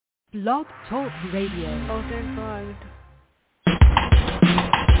Blog Talk Radio. Oh, thank God.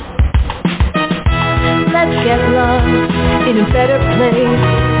 Let's get lost in a better place.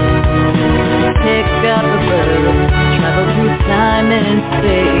 Pick up a book, travel through time and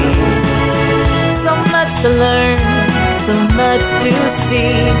space. So much to learn, so much to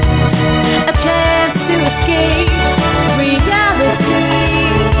see. A chance to escape reality.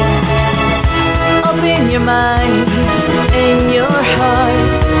 Open your mind and your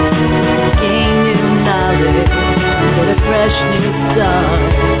heart. Gain new knowledge, get a fresh new start.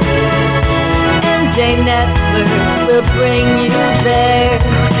 MJ Network will bring you there.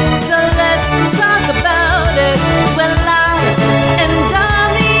 So let's talk about it. We're live and on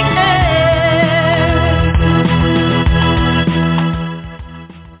the air.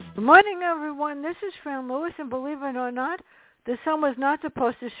 Good morning, everyone. This is Fran Lewis, and believe it or not, the sun was not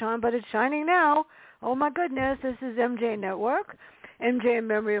supposed to shine, but it's shining now. Oh, my goodness. This is MJ Network. MJ in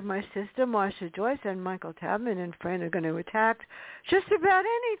memory of my sister, Marsha Joyce, and Michael Tabman and Fran are going to attack just about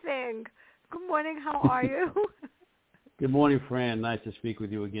anything. Good morning. How are you? Good morning, Fran. Nice to speak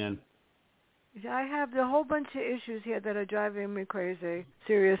with you again. I have a whole bunch of issues here that are driving me crazy.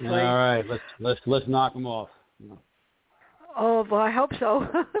 Seriously. All right, let's knock them off. Oh, well, I hope so.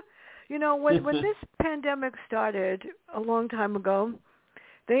 You know, when this pandemic started a long time ago,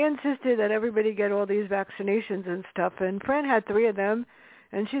 they insisted that everybody get all these vaccinations and stuff, and Fran had 3 of them,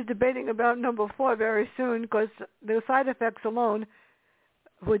 and she's debating about number 4 very soon because the side effects alone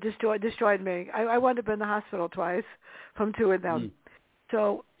would destroyed me. I wound up in the hospital twice from 2 of them.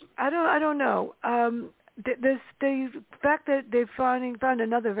 So I don't know. The fact that they found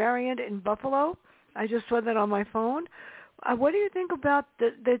another variant in Buffalo, I just saw that on my phone. What do you think about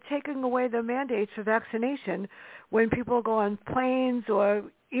the taking away the mandates for vaccination when people go on planes or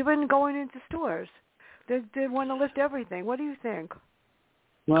even going into stores? They want to lift everything. What do you think?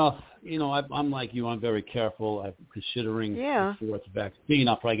 Well, you know, I'm like you. I'm very careful. I'm considering the 4th vaccine.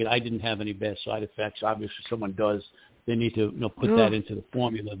 I didn't have any bad side effects. Obviously, someone does. They need to, put that into the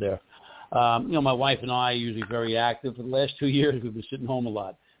formula there. My wife and I are usually very active. For the last 2 years, we've been sitting home a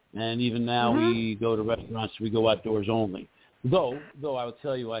lot. And even now we go to restaurants, we go outdoors only. Though I will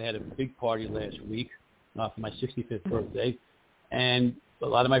tell you, I had a big party last week for my 65th birthday. And a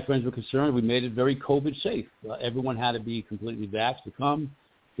lot of my friends were concerned. We made it very COVID safe. Everyone had to be completely vaxxed to come.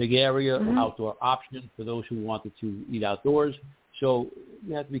 Big area, outdoor option for those who wanted to eat outdoors. So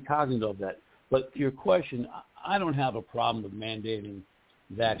you have to be cognizant of that. But to your question, I don't have a problem with mandating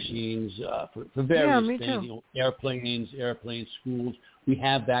vaccines for various things. Airplanes, schools. We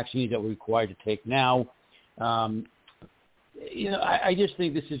have vaccines that we're required to take now. I just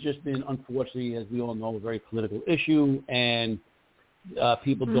think this has just been, unfortunately, as we all know, a very political issue, and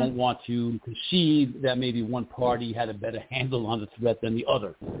people don't want to concede that maybe one party had a better handle on the threat than the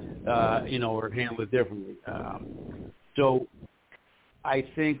other, or handle it differently. So I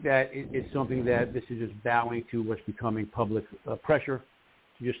think that it's something that this is just bowing to what's becoming public pressure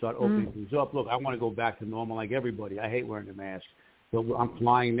to just start opening things up. Look, I want to go back to normal like everybody. I hate wearing a mask. So I'm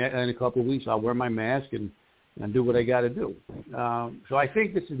flying in a couple of weeks. I'll wear my mask and do what I got to do. So I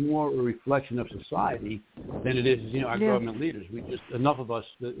think this is more a reflection of society than it is, our government leaders. Enough of us,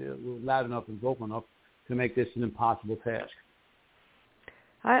 we're loud enough and vocal enough to make this an impossible task.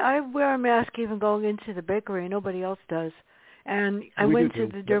 I wear a mask even going into the bakery. Nobody else does. And I went to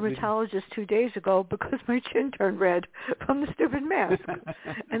the dermatologist 2 days ago because my chin turned red from the stupid mask.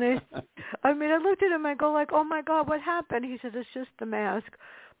 And I looked at him, I go like, oh my God, what happened? He said, it's just the mask.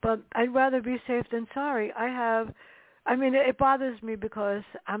 But I'd rather be safe than sorry. It bothers me because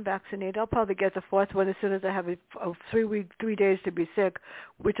I'm vaccinated. I'll probably get the 4th one as soon as I have a 3 days to be sick,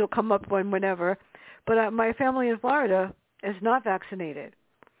 which will come up whenever. But my family in Florida is not vaccinated.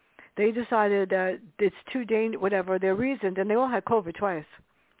 They decided that it's too dangerous, whatever their reasons, and they all had COVID twice.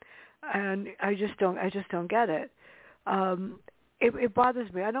 And I just don't get it. It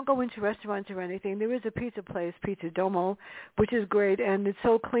bothers me. I don't go into restaurants or anything. There is a pizza place, Pizza Domo, which is great, and it's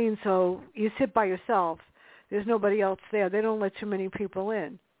so clean, so you sit by yourself. There's nobody else there. They don't let too many people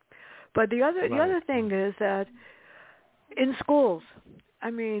in. But the other thing is that in schools,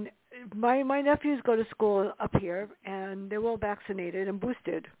 my nephews go to school up here, and they're all vaccinated and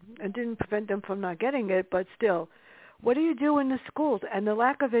boosted. It didn't prevent them from not getting it, but still. What do you do in the schools? And the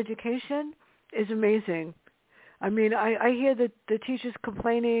lack of education is amazing. I hear the teachers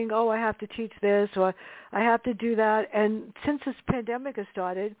complaining, oh, I have to teach this or I have to do that. And since this pandemic has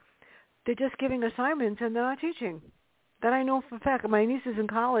started, they're just giving assignments and they're not teaching. That I know for a fact. My niece is in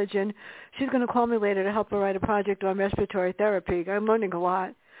college, and she's going to call me later to help her write a project on respiratory therapy. I'm learning a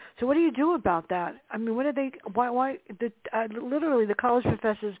lot. So what do you do about that? I mean, what are they? Why? Literally, the college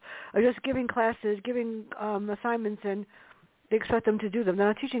professors are just giving classes, giving assignments, and they expect them to do them. They're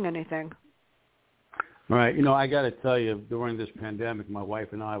not teaching anything. All right. I got to tell you, during this pandemic, my wife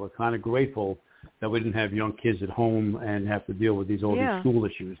and I were kind of grateful that we didn't have young kids at home and have to deal with these school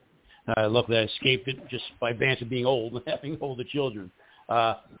issues. Luckily, I escaped it just by advance of being old and having older children.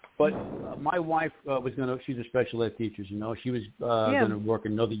 But my wife she's a special ed teacher, she was going to work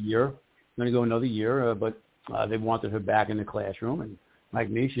another year, but they wanted her back in the classroom. And like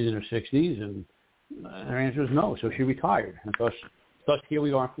me, she's in her 60s, and her answer is no. So she retired. And thus here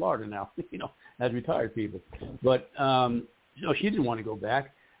we are in Florida now, as retired people. But, she didn't want to go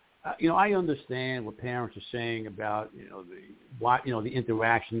back. I understand what parents are saying about, the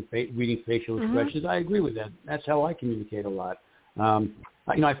interaction, reading facial expressions. I agree with that. That's how I communicate a lot.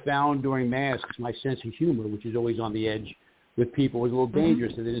 I found during masks my sense of humor, which is always on the edge with people, was a little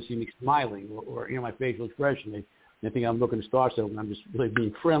dangerous. So they didn't see me smiling or my facial expression. They think I'm looking to star something. I'm just really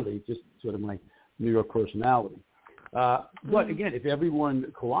being friendly. It's just sort of my New York personality. But again, if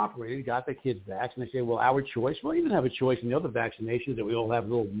everyone cooperated, got their kids vaccinated, they say, well, our choice. Well, you didn't have a choice in the other vaccinations that we all have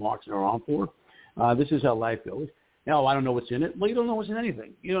little marks in our arm for. This is how life goes. No, I don't know what's in it. Well, you don't know what's in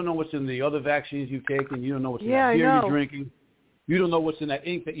anything. You don't know what's in the other vaccines you've taken. You don't know what's in that beer you're drinking. You don't know what's in that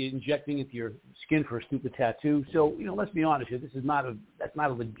ink that you're injecting into your skin for a stupid tattoo. So, let's be honest here. That's not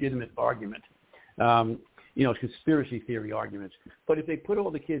a legitimate argument. It's conspiracy theory arguments. But if they put all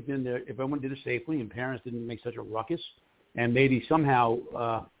the kids in there, if everyone did it safely and parents didn't make such a ruckus, and maybe somehow,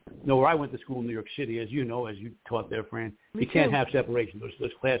 where I went to school in New York City, as you know, as you taught there, Fran, you can't have separation.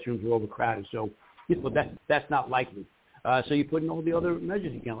 Those classrooms are overcrowded. So that's not likely. So you put in all the other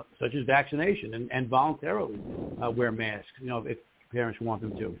measures you can, such as vaccination and voluntarily wear masks, if parents want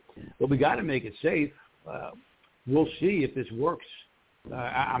them to. But we got to make it safe. We'll see if this works.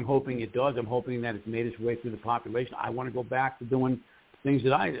 I'm hoping it does. I'm hoping that it's made its way through the population. I want to go back to doing things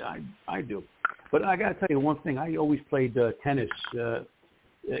that I do. But I got to tell you one thing. I always played tennis, with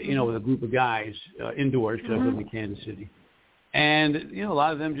a group of guys indoors because I lived in Kansas City. And, a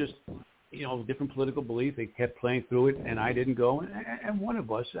lot of them just, different political belief. They kept playing through it, and I didn't go. And one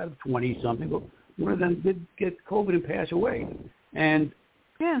of us, out of 20-something, one of them did get COVID and pass away. And,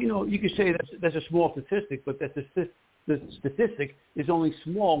 you could say that's a small statistic, but that's the statistic is only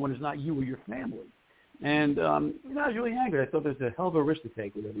small when it's not you or your family. And I was really angry. I thought there's a hell of a risk to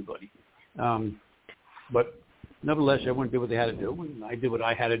take with everybody. But nevertheless, everyone did what they had to do, and I did what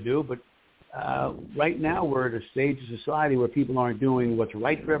I had to do. But right now we're at a stage of society where people aren't doing what's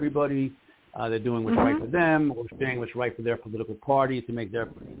right for everybody. They're doing what's right for them or saying what's right for their political party to make their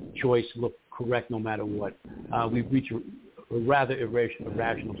choice look correct no matter what. We've reached a rather irrational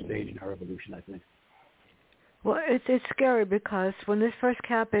stage in our evolution, I think. Well, it's scary because when this first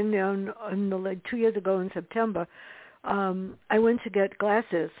happened, 2 years ago in September, I went to get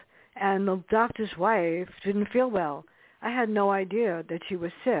glasses, and the doctor's wife didn't feel well. I had no idea that she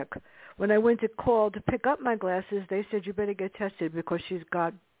was sick. When I went to call to pick up my glasses, they said, you better get tested because she's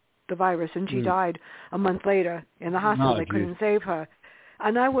got the virus, and she died a month later in the hospital. They couldn't save her.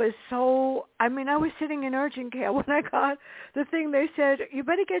 And I was sitting in urgent care when I got the thing. They said, you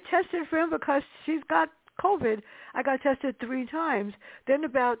better get tested for him because she's got COVID. I got tested 3 times. Then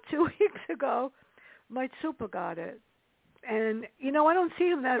about 2 weeks ago, my super got it. And, I don't see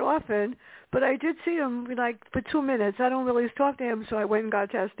him that often, but I did see him for 2 minutes. I don't really talk to him, so I went and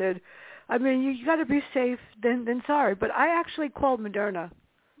got tested. I mean, you got to be safe than sorry. But I actually called Moderna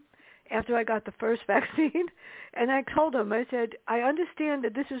after I got the first vaccine, and I told them, I said, I understand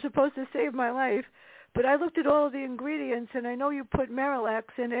that this is supposed to save my life, but I looked at all of the ingredients, and I know you put Marilax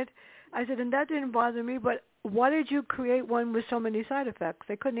in it. I said, and that didn't bother me, but why did you create one with so many side effects?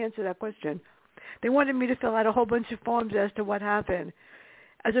 They couldn't answer that question. They wanted me to fill out a whole bunch of forms as to what happened.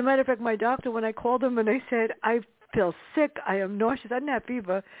 As a matter of fact, my doctor, when I called him and I said, I feel sick, I am nauseous, I didn't have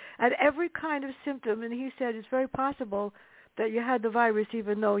fever, I had every kind of symptom, and he said, it's very possible that you had the virus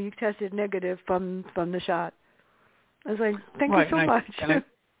even though you tested negative from the shot. I was like, thank you so much. And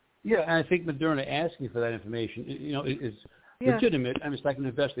I think Moderna asking for that information, is legitimate. I mean, it's like an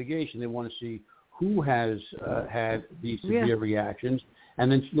investigation. They want to see who has had these severe reactions, and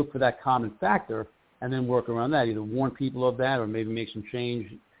then look for that common factor, and then work around that. Either warn people of that, or maybe make some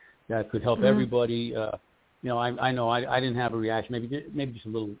change that could help everybody. I know I didn't have a reaction. Maybe just a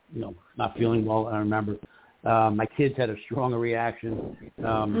little, not feeling well. I remember my kids had a stronger reaction.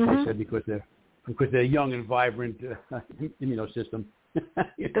 They said because they're young and vibrant immune system.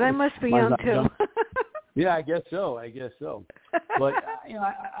 But I must be young too. Yeah, I guess so. But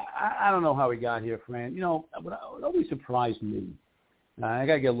I don't know how we got here, Fran. What always surprised me I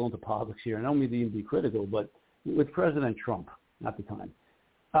got to get a little into politics here. I don't mean to even be critical, but with President Trump at the time,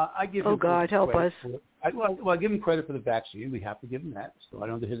 I give him help us. I give him credit for the vaccine. We have to give him that.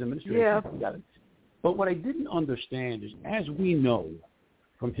 Started under his administration. Yeah. Got it. But what I didn't understand is, as we know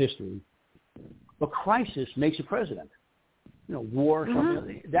from history, a crisis makes a president. War,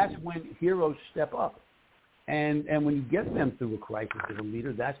 something. That's when heroes step up. And when you get them through a crisis as a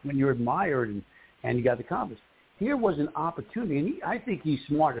leader, that's when you're admired and you got the confidence. Here was an opportunity, and I think he's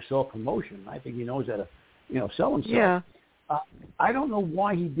smart at self-promotion. I think he knows how to, sell himself. Yeah. I don't know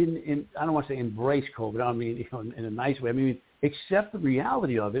why he didn't. I don't want to say embrace COVID. I don't mean in a nice way. I mean accept the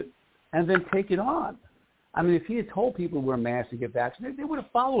reality of it, and then take it on. I mean, if he had told people to wear masks and get vaccinated, they would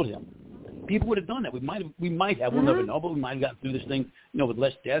have followed him. People would have done that. We might have. We'll never know, but we might have gotten through this thing, with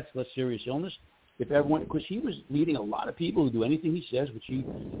less deaths, less serious illness. If everyone, because he was leading a lot of people who do anything he says, which he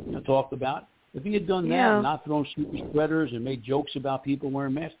talked about. If he had done that, and not thrown super spreaders and made jokes about people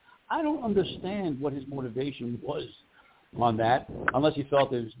wearing masks, I don't understand what his motivation was on that, unless he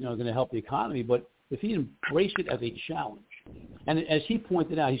felt it was going to help the economy. But if he embraced it as a challenge, and as he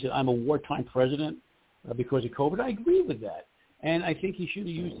pointed out, he said, "I'm a wartime president because of COVID." I agree with that, and I think he should have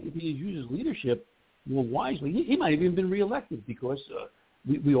used, if he used his leadership more wisely, he might have even been reelected because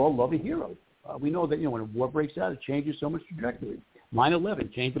we all love a hero. We know that when a war breaks out, it changes so much trajectory.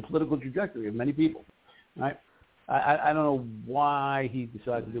 9/11 changed the political trajectory of many people. Right? I don't know why he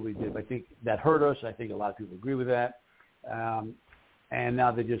decided to do what he did. But I think that hurt us. I think a lot of people agree with that. And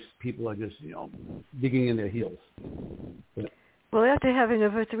now people are just digging in their heels. But, well, after having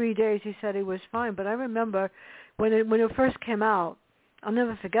it for 3 days, he said he was fine. But I remember when it first came out, I'll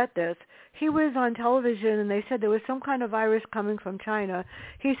never forget this. He was on television, and they said there was some kind of virus coming from China.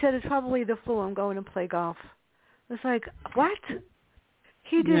 He said, "It's probably the flu. I'm going to play golf." It's like, what?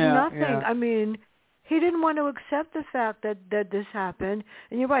 He did nothing. Yeah. I mean, he didn't want to accept the fact that this happened.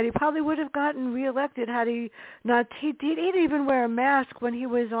 And you're right. He probably would have gotten reelected had he not. He didn't even wear a mask when he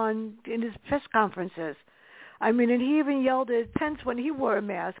was in his press conferences. I mean, and he even yelled at Pence when he wore a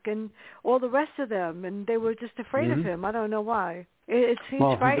mask, and all the rest of them, and they were just afraid of him. I don't know why. It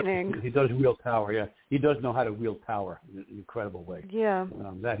seems frightening. He does wield power, yeah. He does know how to wield power in an incredible way. Yeah.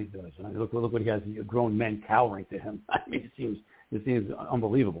 That he does. I mean, look what he has, grown men cowering to him. I mean, it seems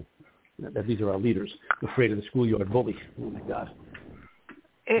unbelievable that these are our leaders, afraid of the schoolyard bully. Oh, my God.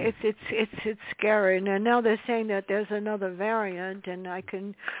 It's scary. And now they're saying that there's another variant, and I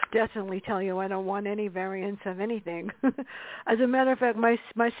can definitely tell you I don't want any variants of anything. As a matter of fact, my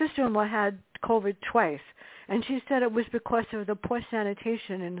sister-in-law had COVID twice, and she said it was because of the poor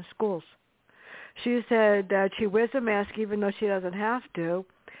sanitation in the schools. She said that she wears a mask even though she doesn't have to.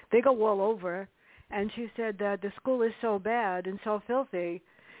 They go all over, and she said that the school is so bad and so filthy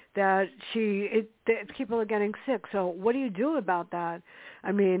that people are getting sick. So what do you do about that?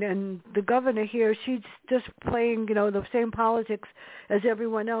 I mean, and the governor here, she's just playing, the same politics as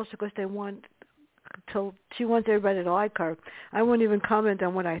everyone else because she wants everybody to like her. I won't even comment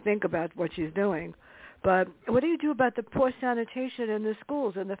on what I think about what she's doing. But what do you do about the poor sanitation in the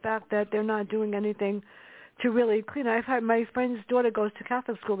schools and the fact that they're not doing anything to really clean? I've had my friend's daughter goes to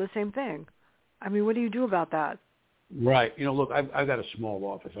Catholic school, the same thing. I mean, what do you do about that? Right. Look, I've got a small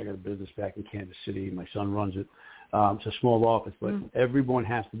office. I got a business back in Kansas City. My son runs it. It's a small office, but everyone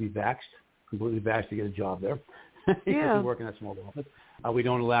has to be completely vaxxed to get a job there. You have to work in that small office. We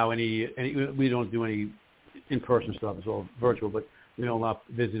don't allow we don't do any in-person stuff. It's all virtual, but we don't allow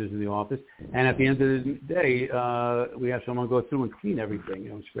visitors in the office. And at the end of the day, we have someone go through and clean everything,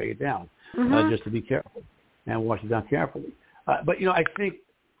 and spray it down, just to be careful and wash it down carefully. But, I think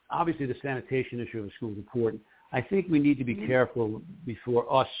obviously the sanitation issue of the school is important. I think we need to be careful before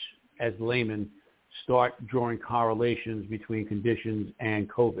us as laymen start drawing correlations between conditions and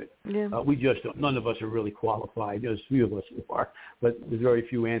COVID. Yeah. We just don't. None of us are really qualified. There's a few of us who are, but there's very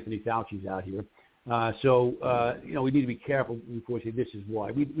few Anthony Fauci's out here. So we need to be careful before we say this is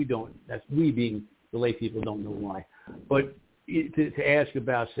why. We don't. That's we being the lay people don't know why. But to ask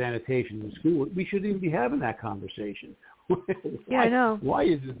about sanitation in school, we shouldn't even be having that conversation. I know. Why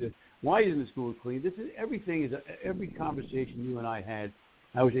isn't the school clean? Every conversation you and I had,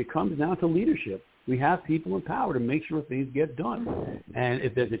 I would say, it comes down to leadership. We have people in power to make sure things get done. And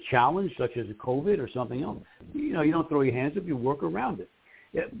if there's a challenge, such as a COVID or something else, you don't throw your hands up, you work around it.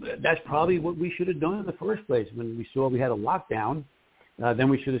 Yeah, that's probably what we should have done in the first place. When we saw we had a lockdown, then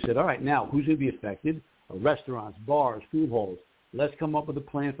we should have said, all right, now who's going to be affected? Restaurants, bars, food halls. Let's come up with a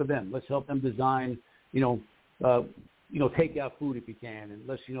plan for them. Let's help them design, take out food if you can, and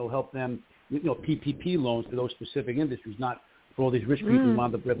let's, help them, PPP loans to those specific industries, not for all these rich people who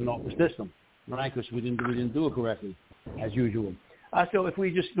wound up ripping off the system, right? Because we didn't do it correctly, as usual. So if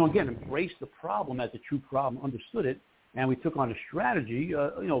we just, again, embrace the problem as a true problem, understood it, and we took on a strategy,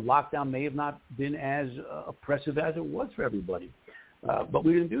 lockdown may have not been as oppressive as it was for everybody. But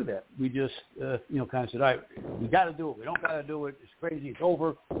we didn't do that. We just, kind of said, all right, we got to do it. We don't got to do it. It's crazy. It's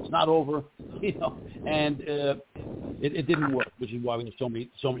over. It's not over. And it didn't work, which is why we had so many.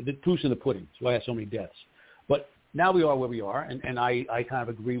 The proof's in the pudding. That's why I had so many deaths. But now we are where we are, and I kind of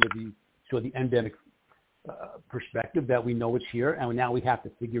agree with the endemic perspective that we know it's here, and now we have to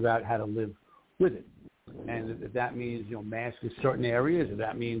figure out how to live with it. And if that means, masks in certain areas, if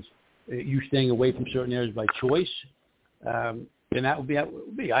that means you staying away from certain areas by choice, then that would be how it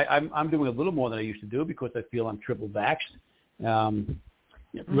would be. I'm doing a little more than I used to do because I feel I'm triple vaxxed,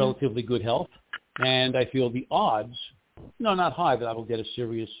 relatively good health, and I feel the odds, not high, that I will get a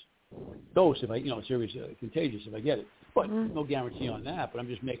serious dose if I, serious contagious if I get it. But no guarantee on that. But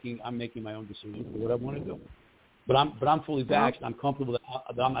I'm making my own decision for what I want to do. But I'm fully vaxxed. I'm comfortable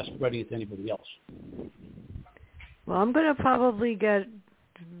that I'm not spreading it to anybody else. Well, I'm going to probably get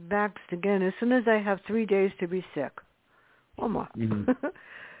vaxxed again as soon as I have 3 days to be sick. One more.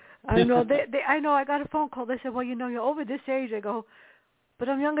 I know. I know. I got a phone call. They said, "Well, you're over this age." I go, "But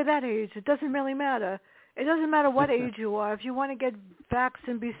I'm younger that age. It doesn't really matter. It doesn't matter what age you are. If you want to get vaxxed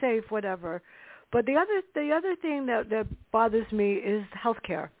and be safe, whatever." But the other thing that bothers me is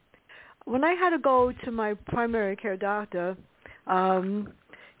healthcare. When I had to go to my primary care doctor,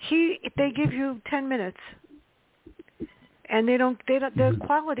 they give you 10 minutes, and the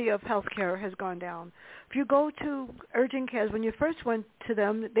quality of healthcare has gone down. If you go to urgent cares, when you first went to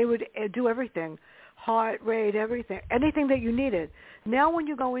them, they would do everything, heart rate, everything, anything that you needed. Now when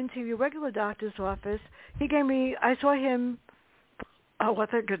you go into your regular doctor's office, I saw him,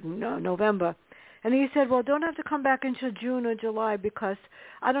 November. And he said, well, don't have to come back until June or July because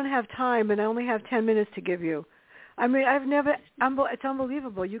I don't have time and I only have 10 minutes to give you. I mean, it's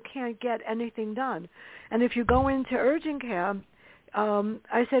unbelievable. You can't get anything done. And if you go into urgent care,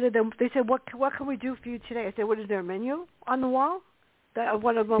 I said to them, they said, what can we do for you today? I said, what is there a menu on the wall that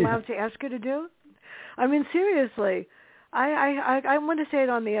what I'm allowed to ask you to do? I mean, seriously. I want to say it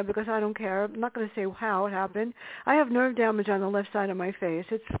on the air because I don't care. I'm not going to say how it happened. I have nerve damage on the left side of my face.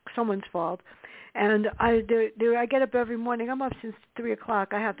 It's someone's fault. And I get up every morning. I'm up since 3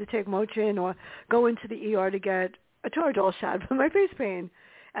 o'clock. I have to take Motrin or go into the ER to get a Toradol shot for my face pain.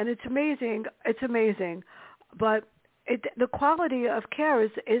 And it's amazing. It's amazing. But the quality of care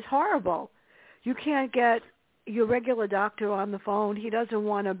is horrible. You can't get your regular doctor on the phone. He doesn't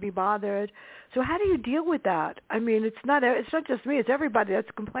want to be bothered. So how do you deal with that? I mean, it's not just me. It's everybody that's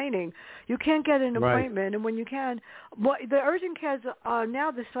complaining. You can't get an appointment, and when you can, the urgent cares are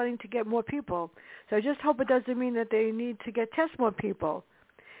now they're starting to get more people. So I just hope it doesn't mean that they need to test more people.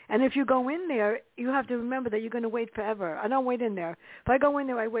 And if you go in there, you have to remember that you're going to wait forever. I don't wait in there. If I go in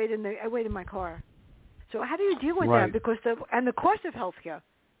there, I wait in my car. So how do you deal with that? Because the cost of healthcare.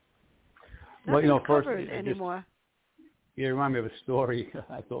 Nothing's covered anymore. You remind me of a story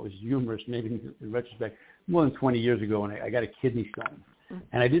I thought was humorous, maybe in retrospect. More than 20 years ago, and I got a kidney stone,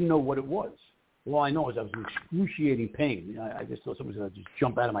 and I didn't know what it was. All I know is I was in excruciating pain. I just thought somebody was going to just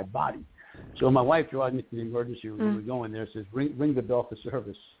jump out of my body. So my wife drives me to the emergency room. We go in there, says, ring the bell for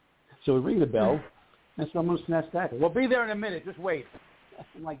service. So we ring the bell, and someone snaps back. Well, be there in a minute. Just wait.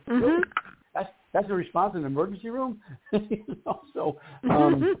 I'm like, really? That's the response in an emergency room? So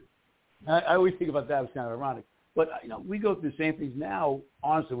I always think about that. It's kind of ironic. But, we go through the same things now,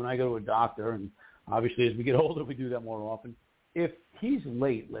 honestly, when I go to a doctor, and obviously as we get older, we do that more often. If he's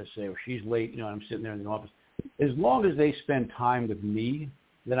late, let's say, or she's late, and I'm sitting there in the office, as long as they spend time with me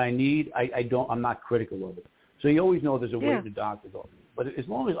that I need, I'm not critical of it. So you always know there's a way to the doctor's office. But as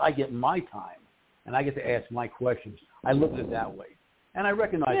long as I get my time and I get to ask my questions, I look at it that way. And I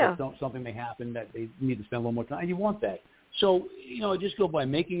recognize that something may happen that they need to spend a little more time, and you want that. So, just go by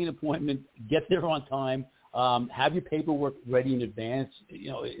making an appointment, get there on time, have your paperwork ready in advance,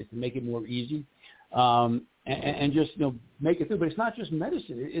 to make it more easy, and just, make it through. But it's not just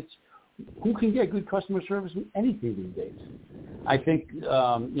medicine. It's who can get good customer service with anything these days. I think,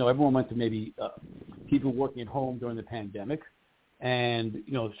 everyone went to maybe people working at home during the pandemic. And,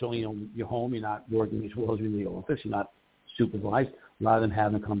 certainly, you're home, you're not working as well as you're in the office, you're not supervised. A lot of them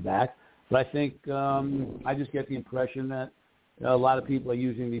haven't come back. But I think I just get the impression that a lot of people are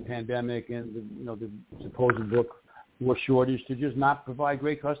using the pandemic and the supposed war shortage to just not provide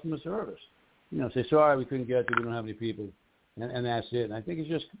great customer service. Say, sorry, we couldn't get to, we don't have any people, and that's it. And I think it's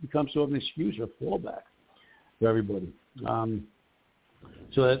just become sort of an excuse or a fallback for everybody.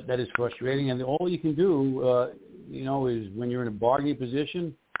 So that is frustrating. And all you can do, is when you're in a bargaining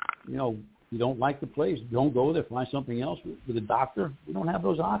position, You don't like the place, don't go there. Find something else. With a doctor, we don't have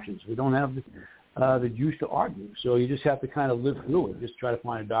those options. We don't have the juice to argue. So you just have to kind of live through it. Just try to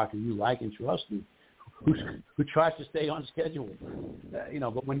find a doctor you like and trust and who tries to stay on schedule.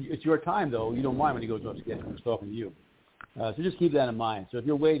 But when it's your time, though, you don't mind when he goes off schedule. He's talking to you. So just keep that in mind. So if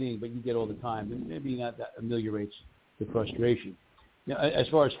you're waiting but you get all the time, then maybe that ameliorates the frustration. As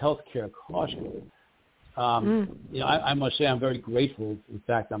far as healthcare costs go, I must say I'm very grateful. In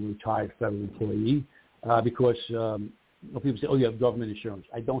fact, I'm a retired federal employee because people say, oh, you have government insurance.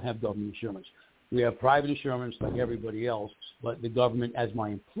 I don't have government insurance. We have private insurance like everybody else, but the government as my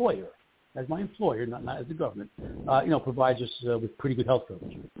employer, not as the government, provides us with pretty good health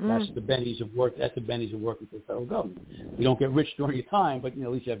coverage. That's the bennies of work. That's the bennies of working for the federal government. You don't get rich during your time, but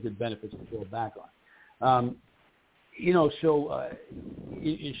at least you have good benefits to fall back on.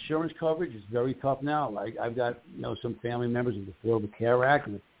 Insurance coverage is very tough now. I've got some family members of the Affordable Care Act,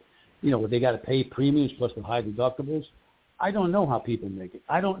 and where they got to pay premiums plus the high deductibles. I don't know how people make it.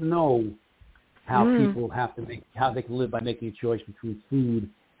 I don't know how people how they can live by making a choice between food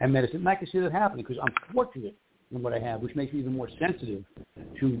and medicine. And I can see that happening because I'm fortunate in what I have, which makes me even more sensitive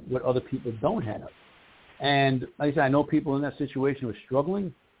to what other people don't have. And like I said, I know people in that situation who are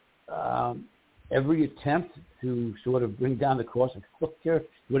struggling. Every attempt to sort of bring down the cost of healthcare,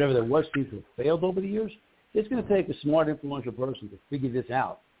 whatever there was, seems to have failed over the years. It's going to take a smart, influential person to figure this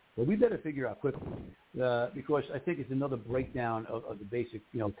out. But we better figure out quickly because I think it's another breakdown of the basic,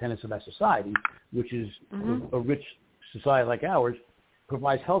 tenets of our society, which is a rich society like ours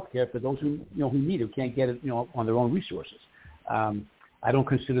provides health care for those who need it, who can't get it, on their own resources. I don't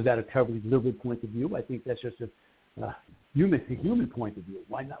consider that a terribly liberal point of view. I think that's just a human point of view.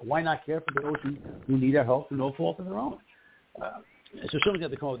 Why not care for those who need our help for no fault of their own? So someone's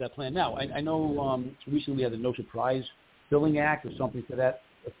got to come up with that plan. Now, I know recently we had the No Surprise Billing Act or something to that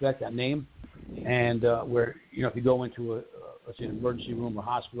effect, that name, and where, if you go into let's say an emergency room or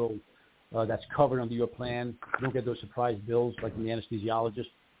hospital that's covered under your plan, you don't get those surprise bills like the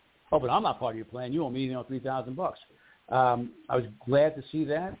anesthesiologist. Oh, but I'm not part of your plan. You owe me, $3,000. I was glad to see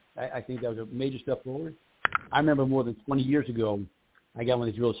that. I think that was a major step forward. I remember more than 20 years ago, I got one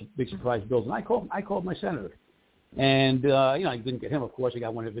of these real big surprise bills, and I called my senator. And, I didn't get him, of course. I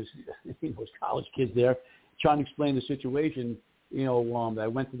got one of his college kids there trying to explain the situation. That I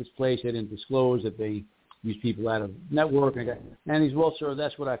went to this place. They didn't disclose that they use people out of network. And he's, well, sir,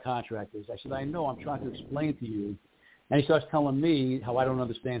 that's what our contract is. I said, I know. I'm trying to explain to you. And he starts telling me how I don't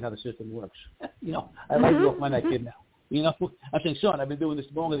understand how the system works. I'd like to go find that kid now. I'm saying, son, I've been doing this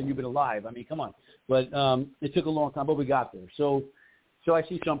longer than you've been alive. I mean, come on. But it took a long time, but we got there. So I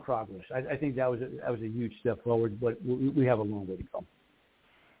see some progress. I think that was a huge step forward, but we have a long way to go.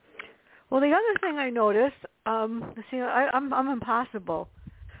 Well, the other thing I noticed, I'm impossible.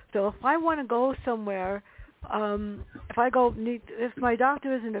 So if I want to go somewhere, if my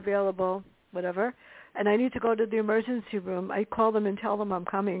doctor isn't available, whatever, and I need to go to the emergency room, I call them and tell them I'm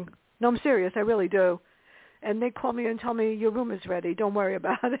coming. No, I'm serious. I really do. And they call me and tell me your room is ready. Don't worry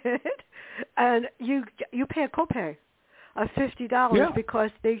about it. And you pay a copay of $50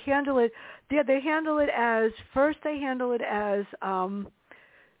 because they handle it. They handle it as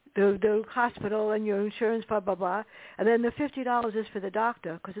the hospital and your insurance, blah blah blah, and then the $50 is for the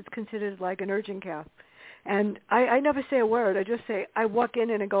doctor because it's considered like an urgent care. And I never say a word. I just say, I walk in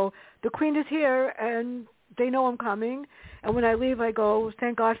and I go, the Queen is here, and they know I'm coming. And when I leave, I go,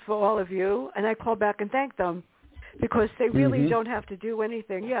 thank God for all of you. And I call back and thank them because they really don't have to do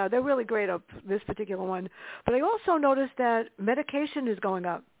anything. Yeah, they're really great up this particular one. But I also noticed that medication is going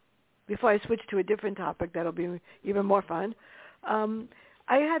up. Before I switch to a different topic, that'll be even more fun. You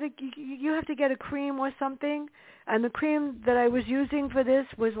have to get a cream or something, and the cream that I was using for this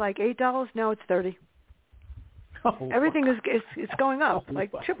was like $8. Now it's $30. Oh, everything is going up,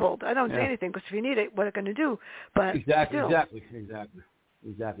 like tripled. I don't say anything because if you need it, what are you going to do? But exactly.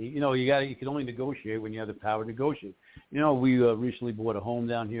 You can only negotiate when you have the power to negotiate. We recently bought a home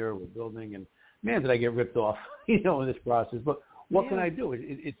down here, we're building, and man, did I get ripped off, in this process. But what can I do?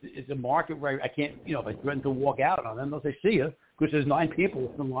 It's a market where I can't, if I threaten to walk out on them, they'll say, see ya, because there's 9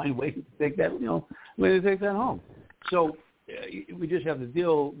 people in line waiting to take that, waiting to take that home. So we just have to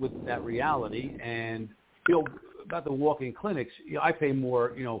deal with that reality. And, about the walk-in clinics, I pay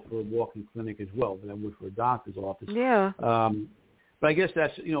more, for a walk-in clinic as well than I would for a doctor's office. Yeah. But I guess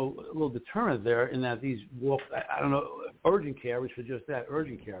that's, a little deterrent there in that these urgent care is for just that,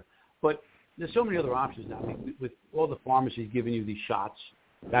 urgent care. But there's so many other options now. I mean, with all the pharmacies giving you these shots,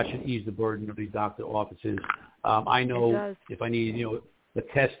 that should ease the burden of these doctor offices. I know if I need, a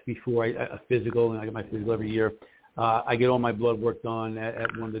test before a physical, and I get my physical every year, I get all my blood work done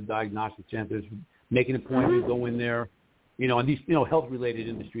at one of the diagnostic centers, make an appointment, go in there. And these, health-related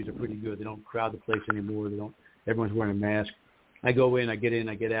industries are pretty good. They don't crowd the place anymore. Everyone's wearing a mask. I go in, I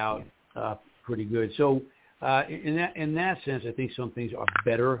get out, pretty good. So in that sense, I think some things are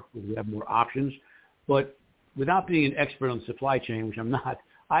better. We have more options. But without being an expert on the supply chain, which I'm not,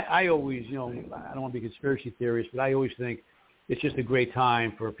 I always, I don't want to be conspiracy theorist, but I always think it's just a great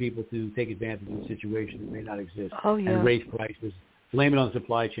time for people to take advantage of a situation that may not exist and raise prices, blame it on the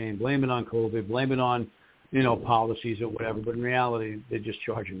supply chain, blame it on COVID, blame it on, policies or whatever. But in reality, they're just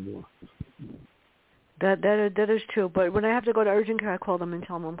charging more. That is true. But when I have to go to urgent care, I call them and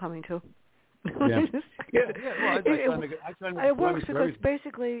tell them I'm coming too. Yeah. Well, it works because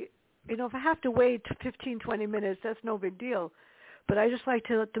basically, if I have to wait 15, 20 minutes, that's no big deal. But I just like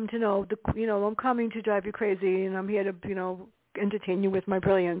to let them to know, I'm coming to drive you crazy, and I'm here to, entertain you with my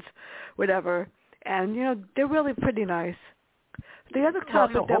brilliance, whatever. And, they're really pretty nice. The other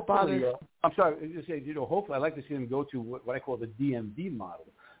topic that bothers... I'm sorry, I say, hopefully I'd like to see them go to what I call the DMV model.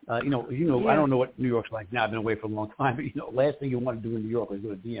 I don't know what New York's like now. I've been away for a long time, but, last thing you want to do in New York is go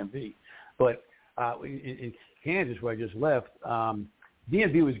to DMV. But in Kansas, where I just left,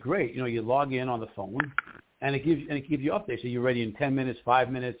 DMV was great. You log in on the phone, and it gives you updates. So you're ready in 10 minutes,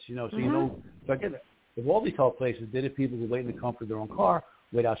 5 minutes, So I get it. If all these health places did it, people would wait in the comfort of their own car,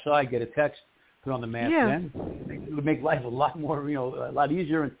 wait outside, get a text, put on the mask then. It would make life a lot more, a lot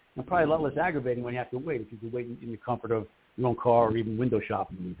easier and probably a lot less aggravating when you have to wait, if you could wait in the comfort of your own car or even window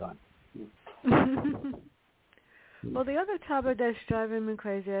shopping in the meantime. Well, the other topic that's driving me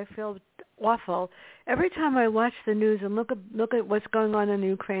crazy, I feel awful. Every time I watch the news and look at what's going on in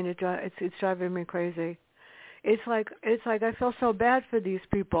Ukraine, it's driving me crazy. It's like I feel so bad for these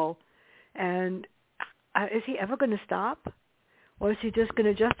people, and is he ever going to stop, or is he just going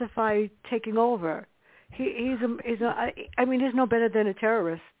to justify taking over? He's no better than a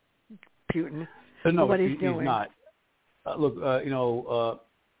terrorist, Putin. No, what he's doing. He's not. Look, the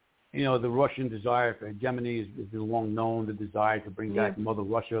Russian desire for hegemony has been long known. The desire to bring back Mother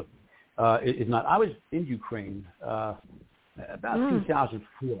Russia is not. I was in Ukraine about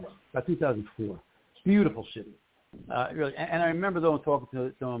 2004. About 2004. It's a beautiful city, really. And I remember though talking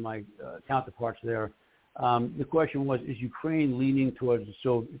to some of my counterparts there. The question was: is Ukraine leaning towards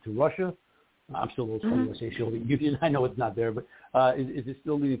to Russia? I'm still a little funny to say Soviet Union. I know it's not there, but is it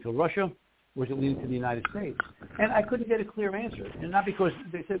still leaning to Russia? Or is it leading to the United States? And I couldn't get a clear answer, and not because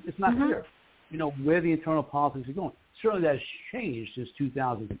they said it's not clear, where the internal politics are going. Certainly that has changed since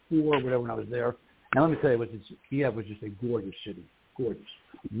 2004 or whatever when I was there. And let me tell you, Kiev was just a gorgeous city, gorgeous,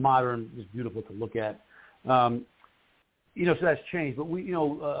 modern, just beautiful to look at. So that's changed. But we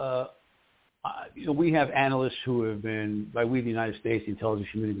have analysts who have been, by we the United States, the intelligence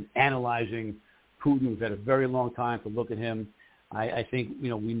community, analyzing Putin. We've had a very long time to look at him. I think, we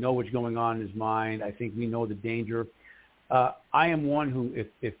know what's going on in his mind. I think we know the danger. I am one who,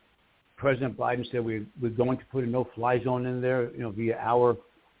 if President Biden said we're going to put a no-fly zone in there, via our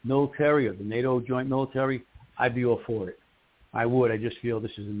military or the NATO joint military, I'd be all for it. I would. I just feel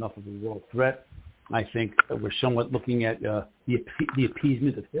this is enough of a world threat. I think we're somewhat looking at the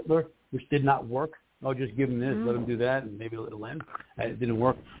appeasement of Hitler, which did not work. Oh, just give him this, let him do that, and maybe it'll end. It didn't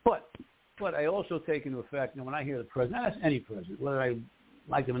work. But I also take into effect, when I hear the president, that's any president, whether I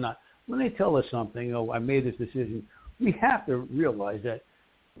like them or not, when they tell us something, I made this decision, we have to realize that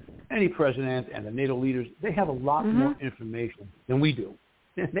any president and the NATO leaders, they have a lot more information than we do.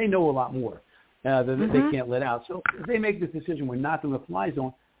 They know a lot more that they can't let out. So if they make this decision, we're not doing a fly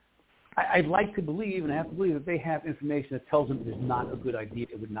zone, I'd like to believe, and I have to believe, that they have information that tells them it is not a good idea,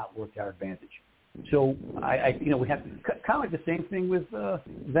 it would not work to our advantage. So we have kind of like the same thing with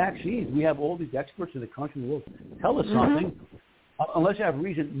vaccines. We have all these experts in the country and the world tell us something, unless you have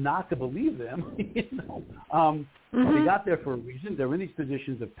reason not to believe them. They got there for a reason. They're in these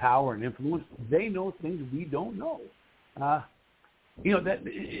positions of power and influence. They know things we don't know.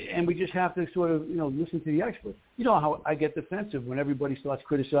 And we just have to sort of listen to the experts. You know how I get defensive when everybody starts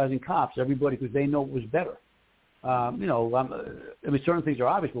criticizing cops. Everybody, because they know it was better. Certain things are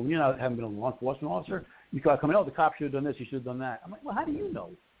obvious, but when you haven't been a law enforcement officer, you start coming, the cop should have done this, he should have done that. I'm like, well, how do you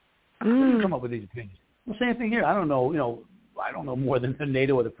know? How do you come up with these opinions? Well, same thing here. I don't know, I don't know more than the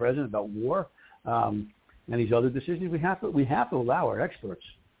NATO or the president about war and these other decisions. We have to allow our experts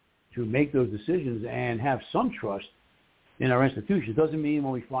to make those decisions and have some trust in our institutions. It doesn't mean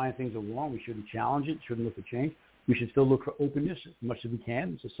when we find things are wrong, we shouldn't challenge it, shouldn't look for change. We should still look for openness as much as we can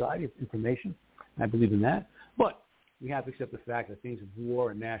in society, of information. I believe in that. But we have to accept the fact that things of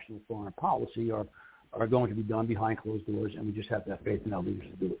war and national foreign policy are going to be done behind closed doors, and we just have to have faith in our leaders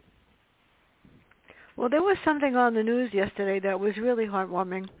to do it. Well, there was something on the news yesterday that was really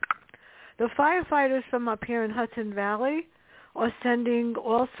heartwarming. The firefighters from up here in Hudson Valley are sending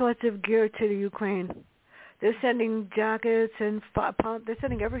all sorts of gear to the Ukraine. They're sending jackets and they're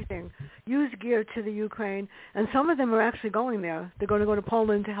sending everything, used gear to the Ukraine, and some of them are actually going there. They're going to go to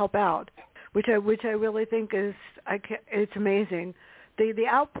Poland to help out, which I really think it's amazing. The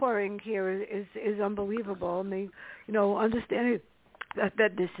outpouring here is unbelievable, and understanding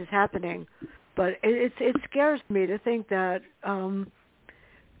that this is happening. But it scares me to think that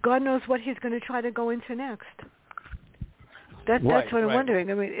God knows what he's going to try to go into next. That's what I'm wondering.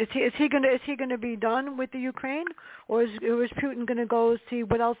 I mean, is he going to be done with the Ukraine, or is Putin going to go see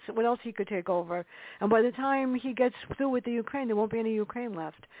what else he could take over? And by the time he gets through with the Ukraine, there won't be any Ukraine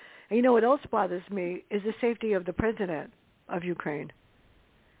left. And what else bothers me is the safety of the president of Ukraine.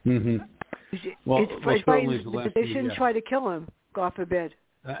 Mm-hmm. Well, they shouldn't try to kill him, God forbid.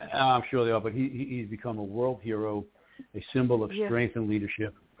 I'm sure they are, but he's become a world hero, a symbol of strength and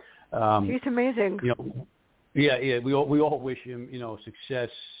leadership. He's amazing. Yeah. We all wish him, success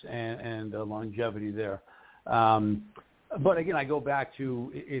and longevity there. But again, I go back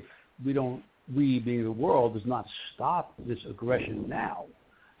to if we being the world does not stop this aggression now,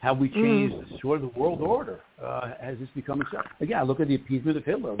 have we changed sort of the world order? Has this become again? Look at the appeasement of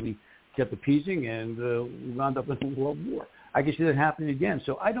Hitler. We kept appeasing, and we wound up in a world war. I can see that happening again.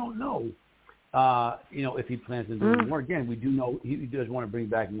 So I don't know, if he plans to do more. Again, we do know he does want to bring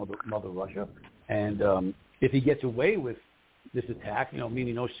back Mother Russia, and if he gets away with this attack,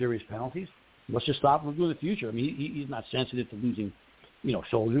 meaning no serious penalties, let's just stop him from doing it in the future. I mean, he's not sensitive to losing,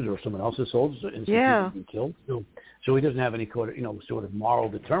 soldiers or someone else's soldiers and being killed. So he doesn't have any sort of moral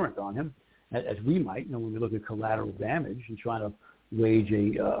deterrent on him, as we might, when we look at collateral damage and trying to wage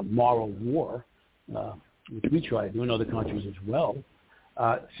a moral war, which we try to do in other countries as well.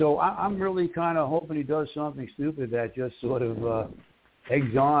 So I'm really kind of hoping he does something stupid that just sort of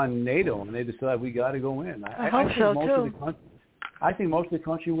eggs on NATO, and they decide we got to go in. I hope so, too. I think most of the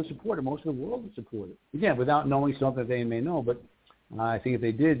country would support it. Most of the world would support it. Again, without knowing something they may know, but I think if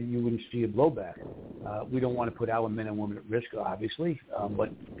they did, you wouldn't see a blowback. We don't want to put our men and women at risk, obviously,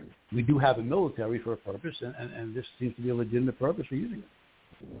 but we do have a military for a purpose, and this seems to be a legitimate purpose for using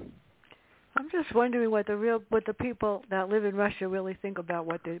it. I'm just wondering what the people that live in Russia really think about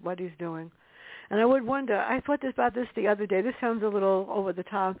what he's doing. And I would wonder, I thought about this the other day. This sounds a little over the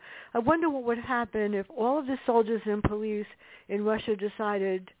top. I wonder what would happen if all of the soldiers and police in Russia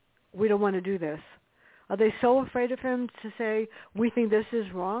decided, we don't want to do this. Are they so afraid of him to say, we think this is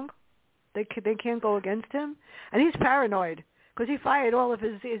wrong? They can't go against him? And he's paranoid because he fired all of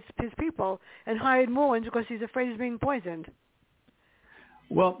his people and hired more ones because he's afraid he's being poisoned.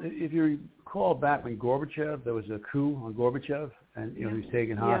 Well, if you recall back when Gorbachev, there was a coup on Gorbachev, and he was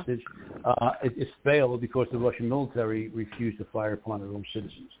taken hostage. It failed because the Russian military refused to fire upon their own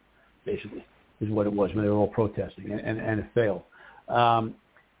citizens, basically, is what it was when they were all protesting, and it failed.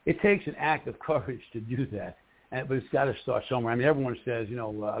 It takes an act of courage to do that, but it's got to start somewhere. I mean, everyone says, I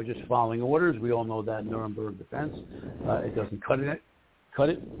was just following orders. We all know that Nuremberg defense. It doesn't cut it.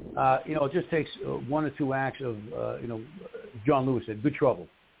 It just takes one or two acts of, John Lewis said, good trouble.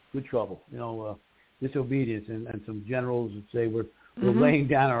 Disobedience, and some generals would say we're laying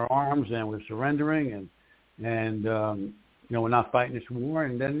down our arms and we're surrendering, and we're not fighting this war,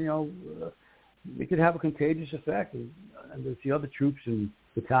 and then it could have a contagious effect, and if the other troops and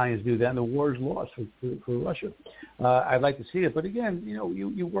battalions do that, and the war is lost for Russia. I'd like to see it, but again,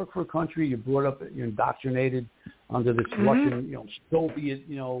 you work for a country, you're brought up, you're indoctrinated under this Russian, Soviet,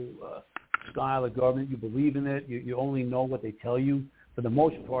 style of government. You believe in it. You only know what they tell you. For the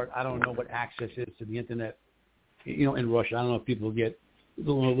most part, I don't know what access is to the internet, in Russia. I don't know if people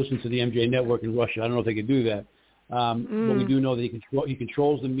listen to the MJ network in Russia. I don't know if they can do that. But we do know that he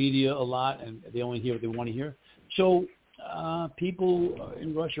controls the media a lot, and they only hear what they want to hear. So people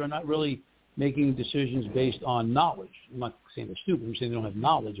in Russia are not really making decisions based on knowledge. I'm not saying they're stupid. I'm saying they don't have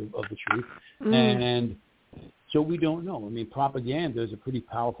knowledge of the truth. And so we don't know. I mean, propaganda is a pretty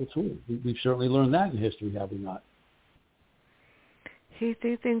powerful tool. We've certainly learned that in history, have we not? He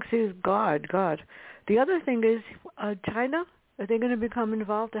thinks he's God. The other thing is, China, are they going to become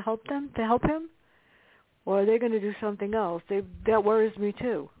involved to help him? Or are they going to do something else? That worries me,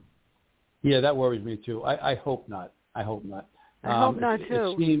 too. Yeah, that worries me, too. I hope not. I hope not,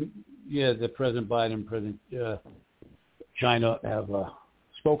 too. It seemed, that President Biden and President China have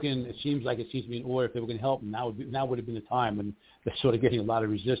spoken. It seems to be in order. If they were going to help them, now would have been the time when they're sort of getting a lot of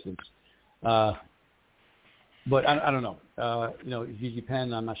resistance. But I don't know. Xi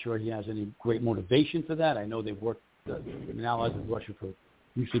Jinping, I'm not sure he has any great motivation for that. I know they've worked, been allies with Russia for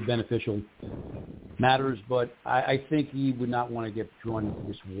mutually beneficial matters, but I think he would not want to get drawn into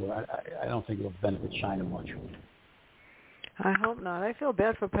this war. I don't think it will benefit China much. I hope not. I feel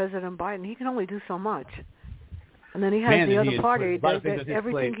bad for President Biden. He can only do so much. And then he has the other party.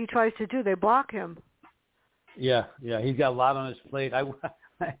 Everything he tries to do, they block him. Yeah. He's got a lot on his plate. I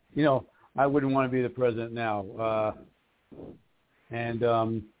wouldn't want to be the president now.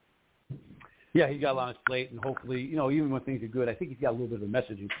 He's got a lot on his plate, and hopefully, even when things are good, I think he's got a little bit of a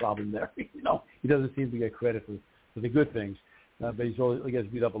messaging problem there. He doesn't seem to get credit for the good things, but he gets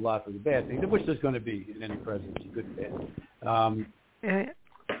beat up a lot for the bad things, which there's going to be in any presidency, good and bad.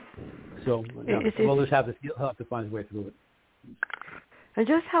 We'll just have to find his way through it. And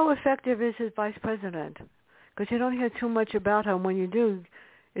just how effective is his vice president? Because you don't hear too much about him. When you do,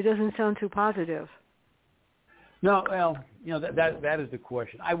 it doesn't sound too positive. No, well, that is the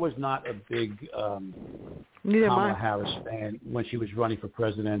question. I was not a big Kamala Harris fan when she was running for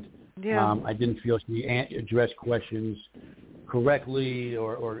president. Yeah. I didn't feel she addressed questions correctly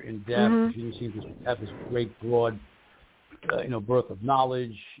or in depth. Mm-hmm. She didn't seem to have this great broad, birth of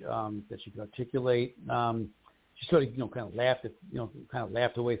knowledge that she could articulate. She sort of, kind of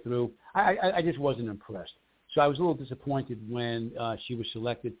laughed her way through. I just wasn't impressed. So I was a little disappointed when she was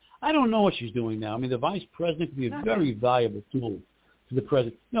selected. I don't know what she's doing now. I mean, the vice president could be a very valuable tool to the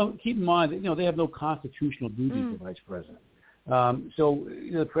president. Keep in mind that, they have no constitutional duties for vice president. So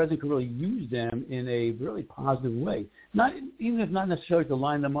the president could really use them in a really positive way. Even if not necessarily to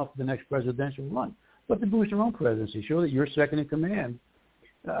line them up for the next presidential run, but to boost their own presidency. Show that your second in command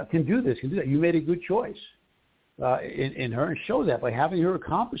can do this, can do that. You made a good choice in her, and show that by having her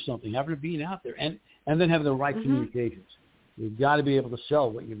accomplish something, having her being out there, and then having the right communications. You've got to be able to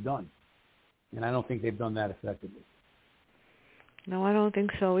sell what you've done. And I don't think they've done that effectively. No, I don't think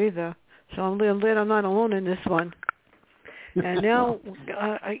so either. So I'm glad I'm not alone in this one. And now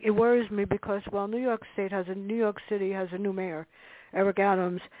it worries me because, New York City has a new mayor, Eric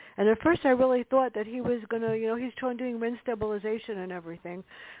Adams. And at first I really thought that he was going to, he's doing rent stabilization and everything.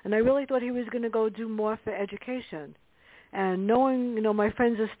 And I really thought he was going to go do more for education. And knowing, my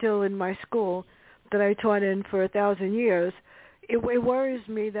friends are still in my school that I taught in for 1,000 years, it worries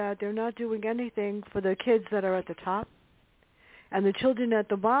me that they're not doing anything for the kids that are at the top. And the children at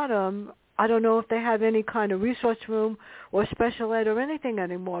the bottom, I don't know if they have any kind of resource room or special ed or anything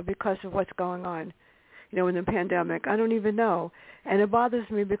anymore because of what's going on, in the pandemic. I don't even know. And it bothers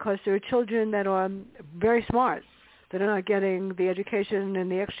me because there are children that are very smart that are not getting the education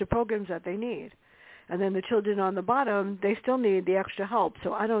and the extra programs that they need. And then the children on the bottom, they still need the extra help.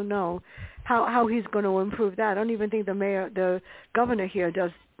 So I don't know how he's going to improve that. I don't even think the governor here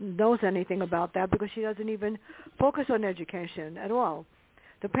knows anything about that because she doesn't even focus on education at all.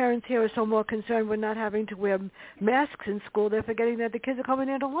 The parents here are so more concerned with not having to wear masks in school, they're forgetting that the kids are coming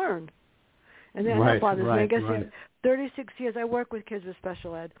in to learn. And that bothers me. I guess 36 years I work with kids with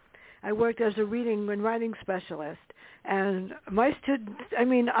special ed. I worked as a reading and writing specialist. And my students,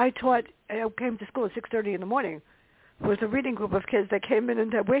 I came to school at 6:30 in the morning. There was a reading group of kids that came in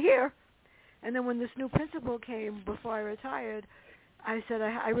and said, we're here. And then when this new principal came before I retired, I said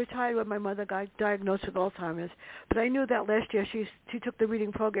I retired when my mother got diagnosed with Alzheimer's. But I knew that last year she took the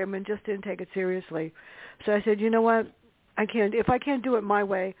reading program and just didn't take it seriously. So I said, you know what? If I can't do it my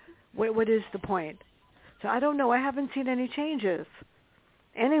way, what is the point? So I don't know. I haven't seen any changes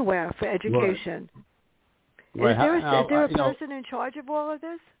anywhere for education. Right. Is there a person in charge of all of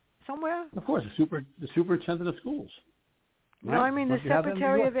this somewhere? Of course, the superintendent of schools. Right? No, I mean the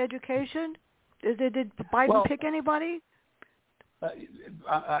Secretary of Education. Did Biden pick anybody? That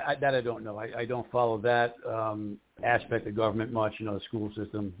I don't know. I don't follow that aspect of government much. The school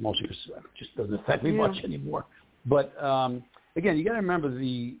system mostly just doesn't affect me much anymore. But again, you got to remember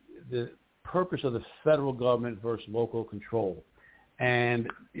the purpose of the federal government versus local control, and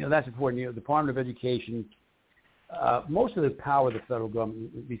that's important. The Department of Education. Most of the power of the federal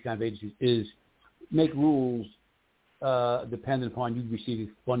government, these kind of agencies, is make rules dependent upon you receiving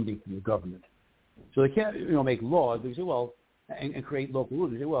funding from the government. So they can't, make laws. They say, and create local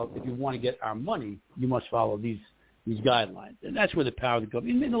rules. They say, if you want to get our money, you must follow these guidelines. And that's where the power of the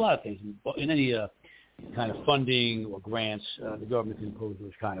government, in a lot of things, in any kind of funding or grants, the government can impose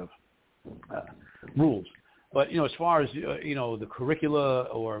those kind of rules. But, as far as, the curricula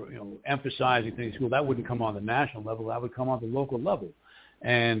or, emphasizing things in school, that wouldn't come on the national level. That would come on the local level.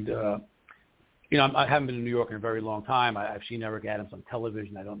 And, I haven't been in New York in a very long time. I've seen Eric Adams on